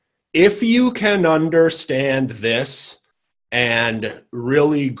If you can understand this and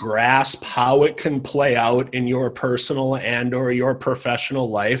really grasp how it can play out in your personal and or your professional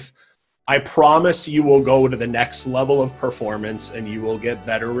life, I promise you will go to the next level of performance and you will get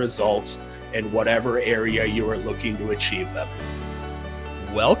better results in whatever area you are looking to achieve them.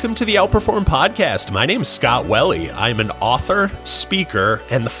 Welcome to the Outperform Podcast. My name is Scott Welly. I'm an author, speaker,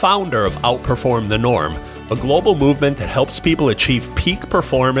 and the founder of Outperform the Norm, a global movement that helps people achieve peak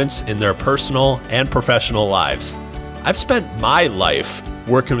performance in their personal and professional lives. I've spent my life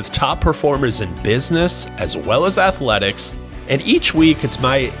working with top performers in business as well as athletics, and each week it's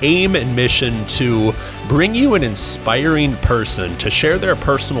my aim and mission to bring you an inspiring person to share their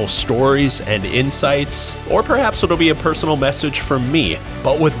personal stories and insights, or perhaps it'll be a personal message from me,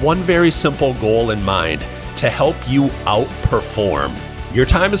 but with one very simple goal in mind: to help you outperform. Your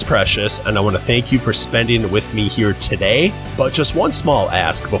time is precious, and I want to thank you for spending it with me here today. But just one small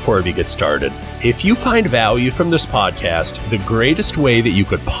ask before we get started. If you find value from this podcast, the greatest way that you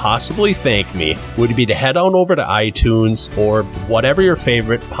could possibly thank me would be to head on over to iTunes or whatever your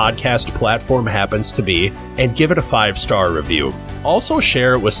favorite podcast platform happens to be and give it a 5-star review. Also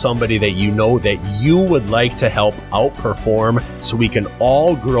share it with somebody that you know that you would like to help outperform so we can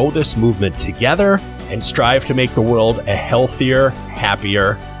all grow this movement together and strive to make the world a healthier,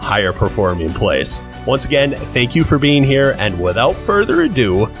 happier, higher performing place. Once again, thank you for being here, and without further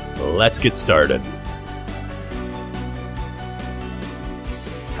ado, let's get started.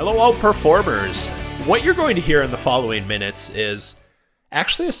 Hello, Outperformers. What you're going to hear in the following minutes is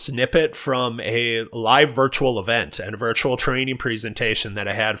actually a snippet from a live virtual event and a virtual training presentation that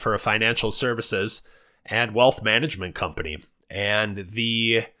I had for a financial services and wealth management company. And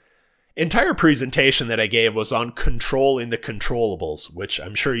the entire presentation that I gave was on controlling the controllables, which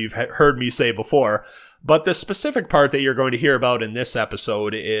I'm sure you've heard me say before. But the specific part that you're going to hear about in this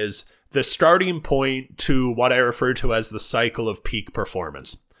episode is the starting point to what I refer to as the cycle of peak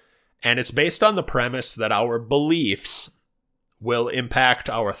performance. And it's based on the premise that our beliefs will impact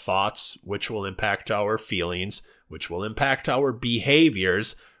our thoughts, which will impact our feelings, which will impact our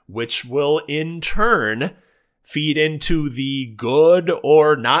behaviors, which will in turn feed into the good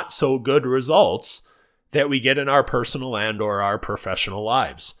or not so good results that we get in our personal and or our professional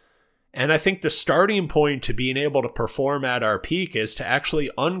lives. And I think the starting point to being able to perform at our peak is to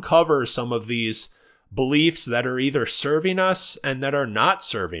actually uncover some of these beliefs that are either serving us and that are not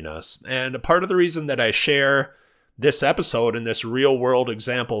serving us. And a part of the reason that I share this episode and this real world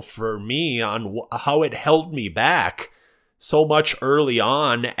example for me on how it held me back so much early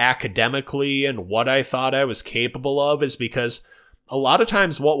on academically and what I thought I was capable of is because a lot of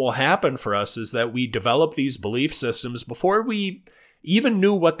times what will happen for us is that we develop these belief systems before we even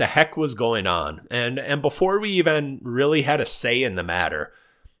knew what the heck was going on and before we even really had a say in the matter.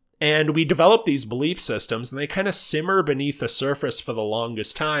 And we develop these belief systems and they kind of simmer beneath the surface for the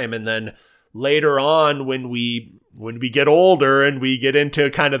longest time. And then later on, when we get older and we get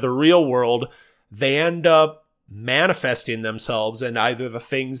into kind of the real world, they end up manifesting themselves in either the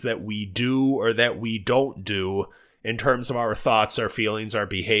things that we do or that we don't do in terms of our thoughts, our feelings, our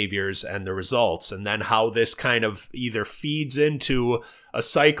behaviors, and the results. And then how this kind of either feeds into a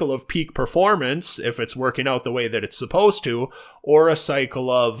cycle of peak performance, if it's working out the way that it's supposed to, or a cycle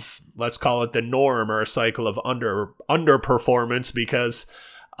of, let's call it the norm, or a cycle of underperformance because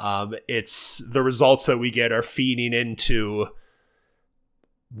it's the results that we get are feeding into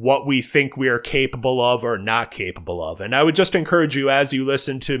what we think we are capable of or not capable of. And I would just encourage you, as you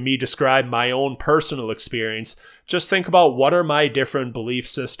listen to me describe my own personal experience, just think about what are my different belief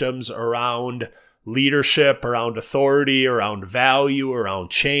systems around leadership, around authority, around value, around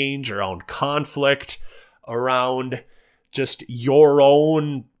change, around conflict, around just your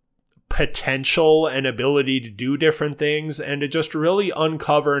own potential and ability to do different things, and to just really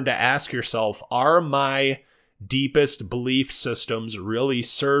uncover and to ask yourself, are my deepest belief systems really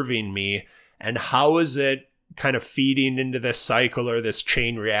serving me, and how is it kind of feeding into this cycle or this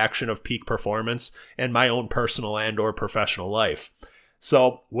chain reaction of peak performance in my own personal and or professional life?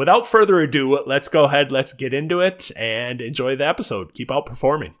 So without further ado, let's go ahead, let's get into it and enjoy the episode. Keep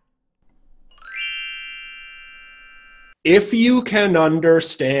outperforming. If you can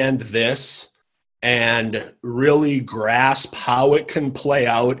understand this and really grasp how it can play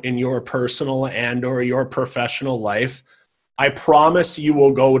out in your personal and or your professional life, I promise you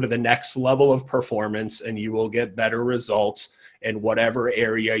will go to the next level of performance and you will get better results in whatever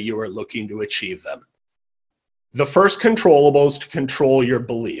area you are looking to achieve them. The first controllable is to control your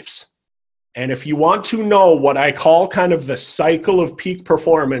beliefs. And if you want to know what I call kind of the cycle of peak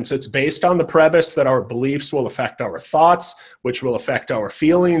performance, it's based on the premise that our beliefs will affect our thoughts, which will affect our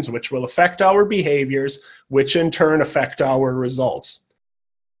feelings, which will affect our behaviors, which in turn affect our results.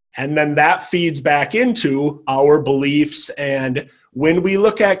 And then that feeds back into our beliefs. And when we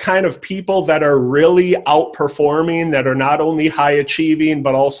look at kind of people that are really outperforming, that are not only high achieving,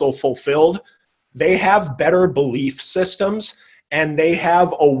 but also fulfilled, they have better belief systems. And they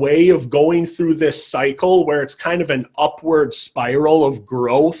have a way of going through this cycle where it's kind of an upward spiral of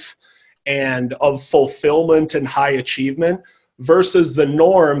growth and of fulfillment and high achievement versus the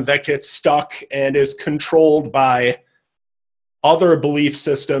norm that gets stuck and is controlled by other belief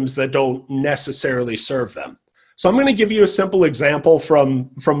systems that don't necessarily serve them. So I'm going to give you a simple example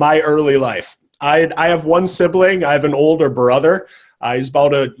from my early life. I have one sibling. I have an older brother. He's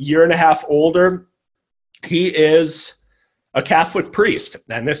about a year and a half older. He is a Catholic priest.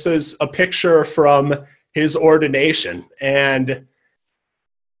 And this is a picture from his ordination. And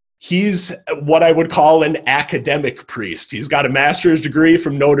he's what I would call an academic priest. He's got a master's degree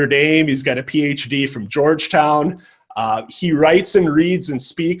from Notre Dame. He's got a PhD from Georgetown. He writes and reads and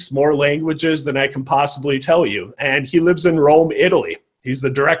speaks more languages than I can possibly tell you. And he lives in Rome, Italy. He's the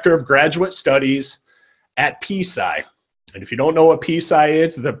director of graduate studies at PSI. And if you don't know what PSI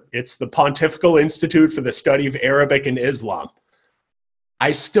is, it's the Pontifical Institute for the Study of Arabic and Islam.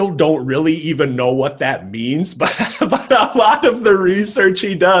 I still don't really even know what that means, but a lot of the research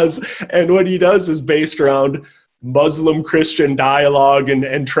he does and what he does is based around Muslim-Christian dialogue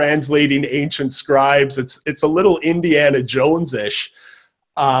and translating ancient scribes. It's a little Indiana Jones-ish.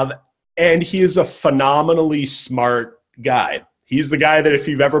 And he is a phenomenally smart guy. He's the guy that if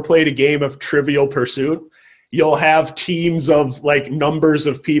you've ever played a game of Trivial Pursuit, you'll have teams of like numbers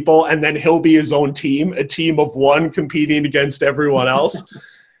of people, and then he'll be his own team, a team of one competing against everyone else.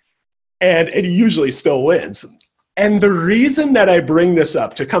 and he usually still wins. And the reason that I bring this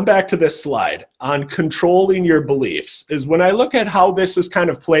up, to come back to this slide on controlling your beliefs, is when I look at how this is kind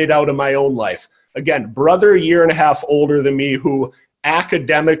of played out in my own life. Again, brother, a year and a half older than me, who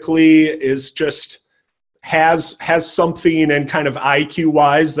academically is just has something and kind of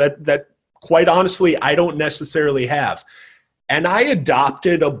IQ-wise that quite honestly, I don't necessarily have. And I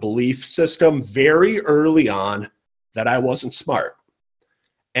adopted a belief system very early on that I wasn't smart.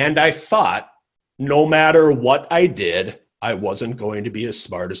 And I thought no matter what I did, I wasn't going to be as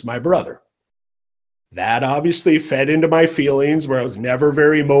smart as my brother. That obviously fed into my feelings where I was never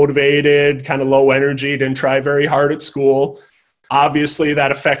very motivated, kind of low energy, didn't try very hard at school. Obviously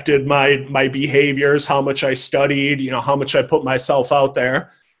that affected my behaviors, how much I studied, how much I put myself out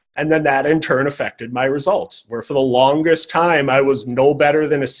there. And then that in turn affected my results, where for the longest time, I was no better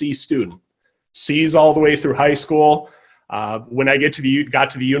than a C student. C's all the way through high school. When I got to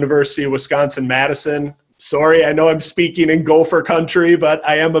the University of Wisconsin-Madison, sorry, I know I'm speaking in Gopher country, but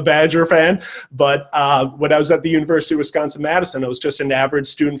I am a Badger fan. But when I was at the University of Wisconsin-Madison, I was just an average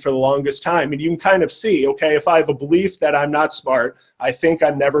student for the longest time. And you can kind of see, okay, if I have a belief that I'm not smart, I think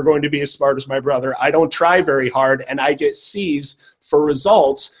I'm never going to be as smart as my brother, I don't try very hard, and I get C's for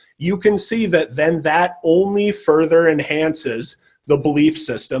results, you can see that then that only further enhances the belief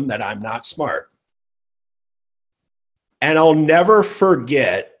system that I'm not smart. And I'll never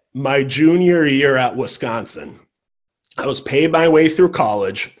forget my junior year at Wisconsin. I was paid my way through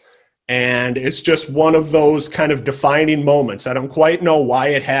college, and it's just one of those kind of defining moments. I don't quite know why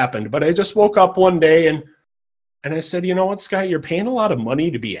it happened, but I just woke up one day and I said, you know what, Scott, you're paying a lot of money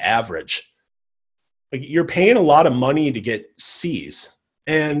to be average. Like, you're paying a lot of money to get C's.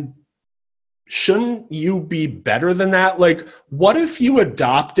 And shouldn't you be better than that? Like, what if you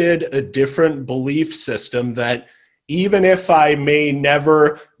adopted a different belief system that even if I may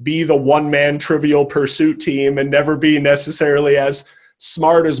never be the one-man Trivial Pursuit team and never be necessarily as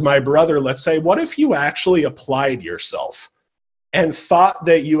smart as my brother, let's say, what if you actually applied yourself and thought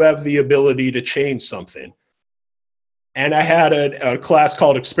that you have the ability to change something? And I had a class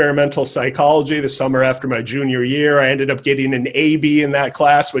called Experimental Psychology the summer after my junior year. I ended up getting an AB in that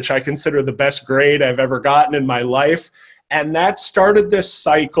class, which I consider the best grade I've ever gotten in my life. And that started this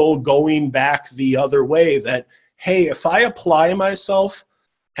cycle going back the other way that, hey, if I apply myself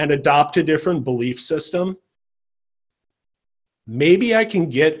and adopt a different belief system, maybe I can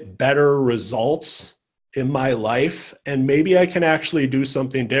get better results in my life, and maybe I can actually do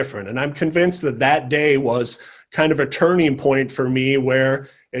something different. And I'm convinced that that day was kind of a turning point for me, where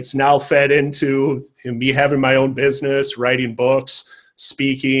it's now fed into me having my own business, writing books,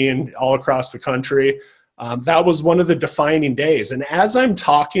 speaking all across the country. That was one of the defining days. And as I'm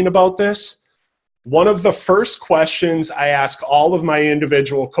talking about this, One of the first questions I ask all of my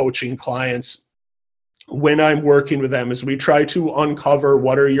individual coaching clients when I'm working with them is we try to uncover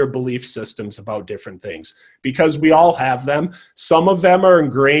what are your belief systems about different things, because we all have them. Some of them are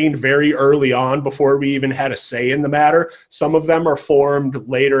ingrained very early on before we even had a say in the matter. Some of them are formed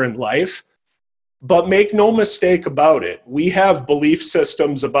later in life. But make no mistake about it, we have belief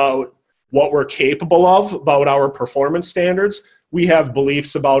systems about what we're capable of, about our performance standards. We have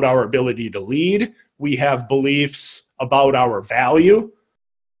beliefs about our ability to lead. We have beliefs about our value.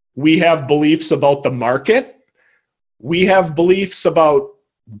 We have beliefs about the market. We have beliefs about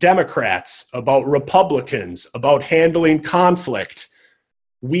Democrats, about Republicans, about handling conflict.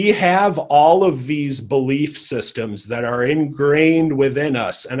 We have all of these belief systems that are ingrained within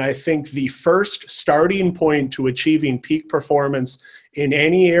us. And I think the first starting point to achieving peak performance in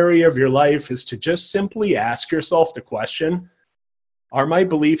any area of your life is to just simply ask yourself the question, are my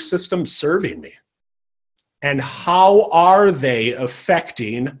belief systems serving me? And how are they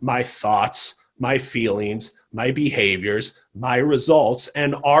affecting my thoughts, my feelings, my behaviors, my results?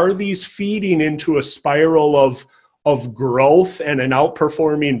 And are these feeding into a spiral of growth and an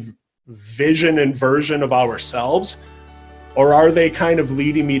outperforming vision and version of ourselves? Or are they kind of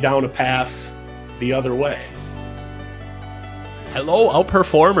leading me down a path the other way? Hello,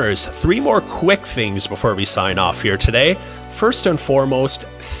 outperformers. 3 more quick things before we sign off here today. First and foremost,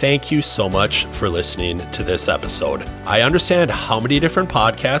 thank you so much for listening to this episode. I understand how many different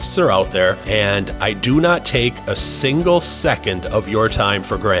podcasts are out there, and I do not take a single second of your time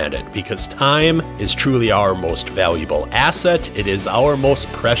for granted, because time is truly our most valuable asset. It is our most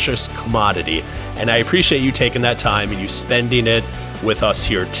precious commodity, and I appreciate you taking that time and you spending it with us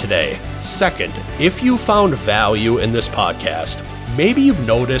here today. Second, if you found value in this podcast, maybe you've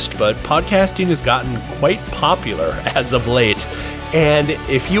noticed, but podcasting has gotten quite popular as of late. And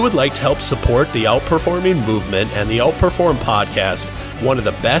if you would like to help support the Outperforming movement and the Outperform podcast, one of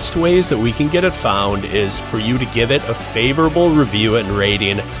the best ways that we can get it found is for you to give it a favorable review and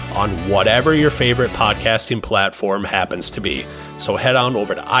rating on whatever your favorite podcasting platform happens to be. So head on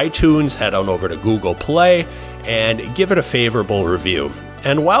over to iTunes, head on over to Google Play, and give it a favorable review.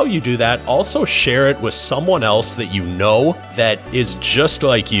 And while you do that, also share it with someone else that you know that is just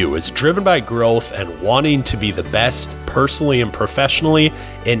like you, is driven by growth and wanting to be the best personally and professionally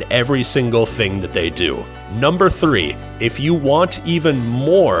in every single thing that they do. Number 3, if you want even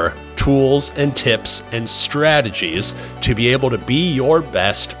more tools and tips and strategies to be able to be your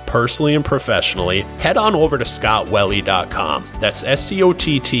best personally and professionally, head on over to scottwelle.com. That's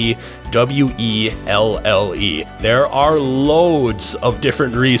SCOTTWELLE. There are loads of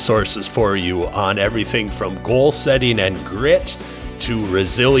different resources for you on everything from goal setting and grit to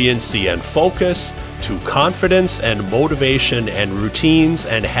resiliency and focus, to confidence and motivation and routines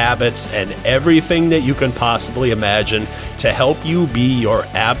and habits and everything that you can possibly imagine to help you be your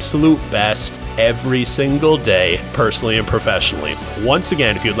absolute best every single day, personally and professionally. Once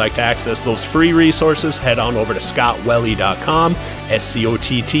again, if you'd like to access those free resources, head on over to scottwelle.com,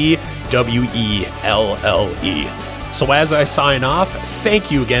 SCOTTWELLE. So as I sign off, thank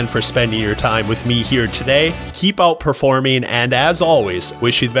you again for spending your time with me here today. Keep outperforming, and as always,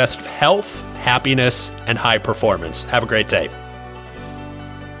 wish you the best of health, happiness, and high performance. Have a great day.